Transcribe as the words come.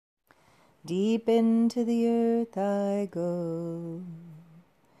Deep into the earth I go.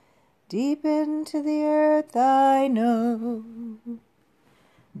 Deep into the earth I know.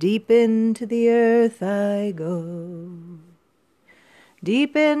 Deep into the earth I go.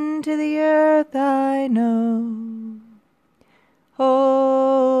 Deep into the earth I know.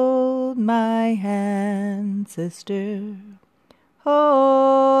 Hold my hand, sister.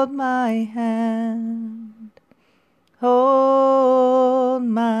 Hold my hand. Hold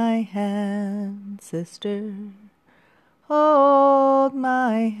my hand, sister. Hold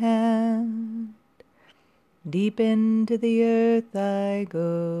my hand. Deep into the earth I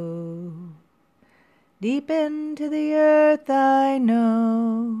go. Deep into the earth I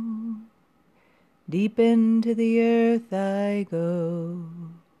know. Deep into the earth I go.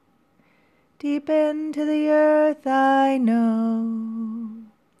 Deep into the earth I know.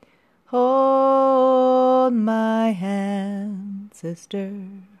 Hold my hand, sister.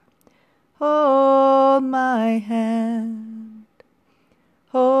 Hold my hand.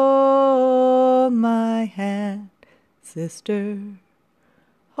 Hold my hand, sister.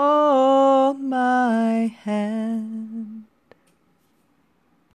 Hold my hand.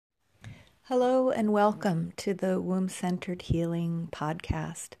 Hello and welcome to the Womb-Centered Healing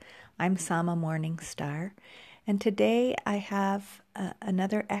Podcast. I'm Sama Morningstar, and today I have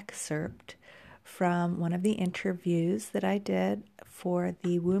another excerpt from one of the interviews that I did for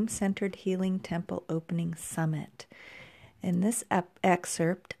the Womb-Centered Healing Temple Opening Summit. In this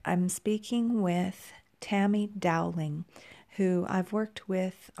excerpt, I'm speaking with Tammy Dowling, who I've worked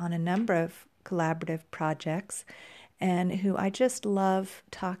with on a number of collaborative projects and who I just love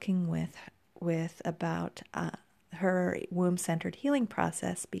talking with about her womb-centered healing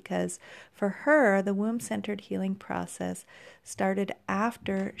process, because for her, the womb-centered healing process started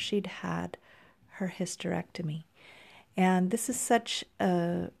after she'd had her hysterectomy. And this is such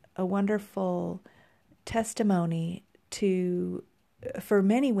a wonderful testimony for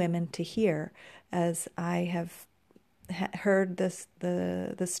many women to hear, as I have heard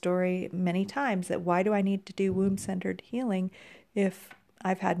the story many times, that why do I need to do womb-centered healing if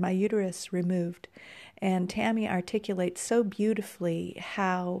I've had my uterus removed? And Tammy articulates so beautifully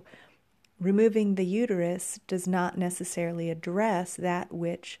how removing the uterus does not necessarily address that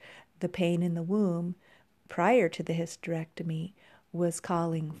which the pain in the womb prior to the hysterectomy was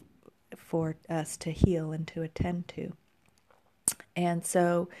calling for us to heal and to attend to. And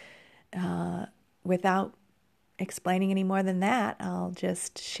so, without explaining any more than that, I'll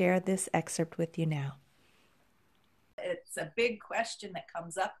just share this excerpt with you now. It's a big question that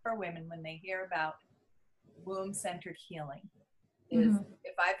comes up for women when they hear about womb-centered healing is,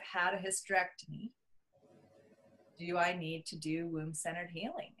 if I've had a hysterectomy, do I need to do womb-centered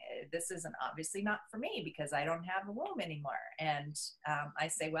healing? This isn't obviously not for me because I don't have a womb anymore. And I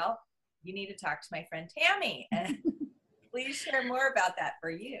say, well, you need to talk to my friend Tammy, and please share more about that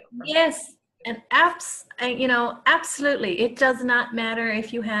for you. Yes, and absolutely. It does not matter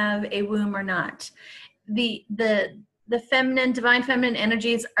if you have a womb or not. The feminine, divine feminine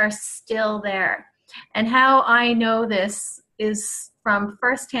energies are still there. And how I know this is from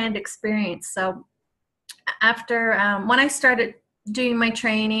firsthand experience. So after when I started doing my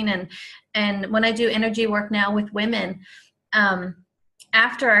training and when I do energy work now with women,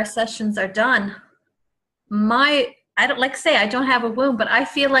 after our sessions are done, I don't have a womb, but I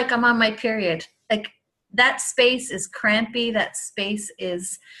feel like I'm on my period. Like that space is crampy. That space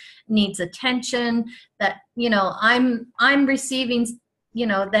needs attention. That, I'm receiving,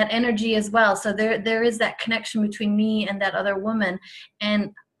 that energy as well. So there is that connection between me and that other woman.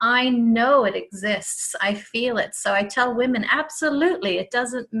 And I know it exists. I feel it. So I tell women, absolutely. It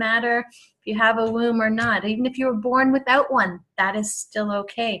doesn't matter if you have a womb or not. Even if you were born without one, that is still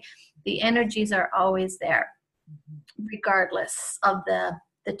okay. The energies are always there, regardless of the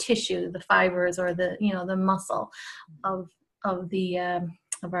tissue, the fibers, or the muscle of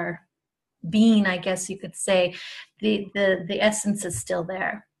our being, I guess you could say. The essence is still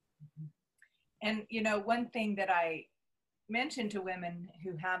there. And one thing that I mention to women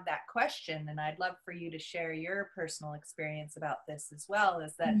who have that question, and I'd love for you to share your personal experience about this as well,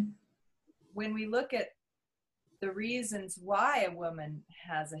 is that when we look at the reasons why a woman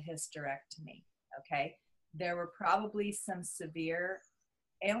has a hysterectomy, okay, there were probably some severe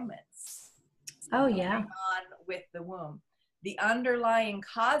ailments going on with the womb, the underlying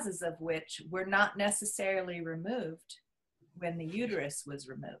causes of which were not necessarily removed when the uterus was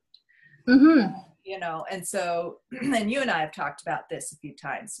removed. And so, and you and I have talked about this a few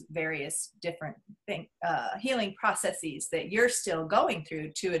times, various different healing processes that you're still going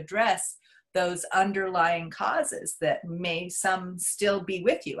through to address those underlying causes that may some still be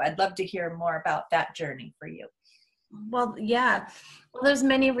with you. I'd love to hear more about that journey for you. Well, yeah. Well, there's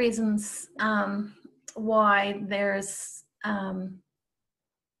many reasons why there's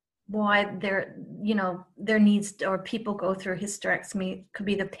why there, there needs, or people go through hysterectomy. Could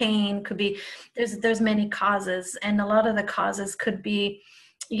be the pain, could be, there's many causes, and a lot of the causes could be,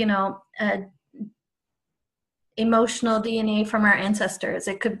 emotional DNA from our ancestors.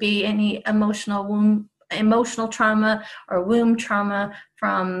 It could be any emotional trauma or womb trauma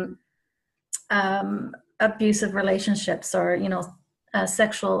from abusive relationships, or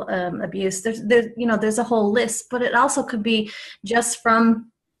sexual abuse. There's a whole list, but it also could be just from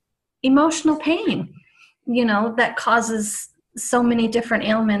emotional pain, that causes so many different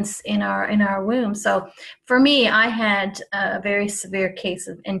ailments in our womb. So for me, I had a very severe case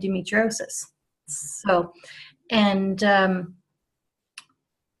of endometriosis. So, and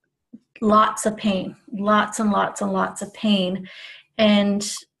lots of pain, lots and lots and lots of pain. And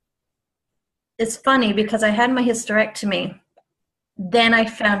it's funny because I had my hysterectomy, then I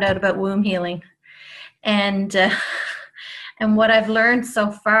found out about womb healing. And what I've learned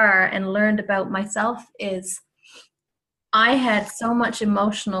so far and learned about myself is I had so much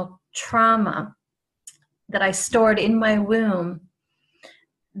emotional trauma that I stored in my womb.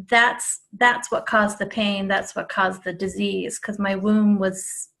 That's what caused the pain. That's what caused the disease, because my womb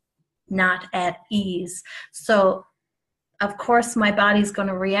was not at ease. So of course my body's going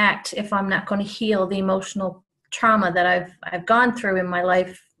to react if I'm not going to heal the emotional trauma that I've gone through in my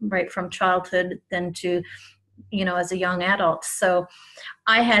life, right from childhood then to as a young adult. So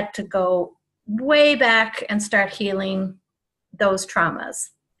I had to go way back and start healing those traumas.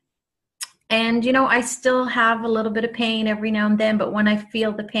 And, I still have a little bit of pain every now and then, but when I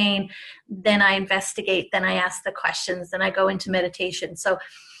feel the pain, then I investigate, then I ask the questions, then I go into meditation. So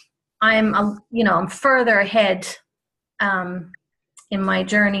I'm further ahead in my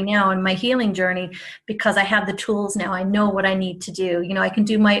journey now, in my healing journey, because I have the tools now. I know what I need to do. I can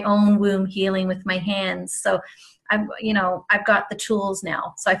do my own womb healing with my hands. So I've got the tools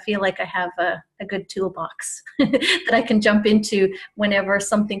now. So I feel like I have a good toolbox that I can jump into whenever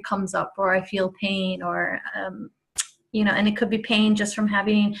something comes up, or I feel pain, or, and it could be pain just from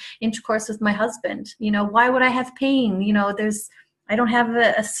having intercourse with my husband. Why would I have pain? I don't have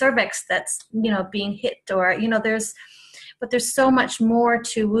a cervix that's, being hit, or, but there's so much more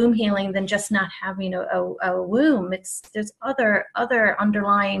to womb healing than just not having a womb. There's other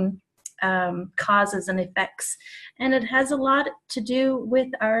underlying causes and effects, and it has a lot to do with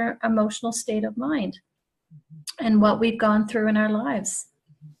our emotional state of mind and what we've gone through in our lives.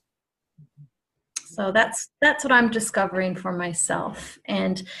 So that's what I'm discovering for myself,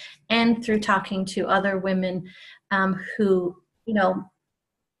 and through talking to other women who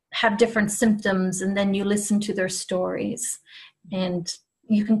have different symptoms, and then you listen to their stories, and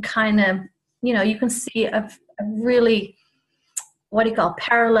you can kind of you can see a really, what do you call,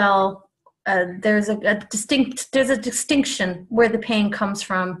 parallel. There's a distinction where the pain comes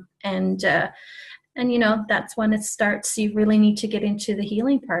from, and that's when it starts. You really need to get into the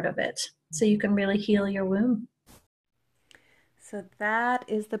healing part of it, so you can really heal your womb. So that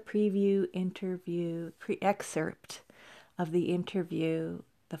is the excerpt of the interview,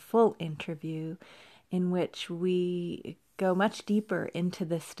 the full interview, in which we go much deeper into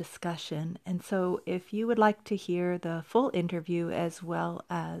this discussion. And so if you would like to hear the full interview, as well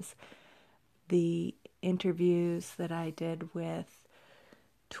as the interviews that I did with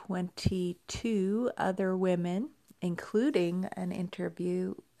 22 other women, including an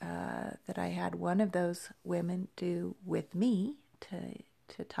interview that I had one of those women do with me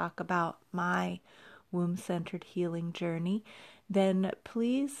to talk about my womb-centered healing journey, then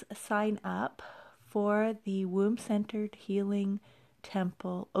please sign up for the Womb-Centered Healing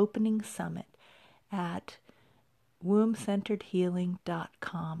Temple Opening Summit at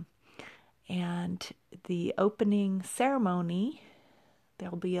wombcenteredhealing.com. And the opening ceremony,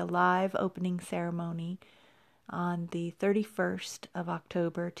 there'll be a live opening ceremony on the 31st of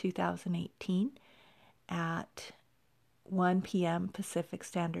October 2018 at 1 p.m. Pacific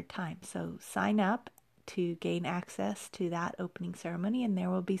Standard Time. So sign up to gain access to that opening ceremony, and there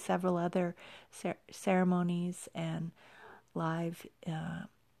will be several other ceremonies and live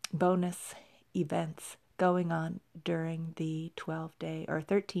bonus events going on during the 12-day or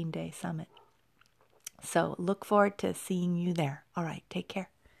 13-day summit. So look forward to seeing you there. All right, take care.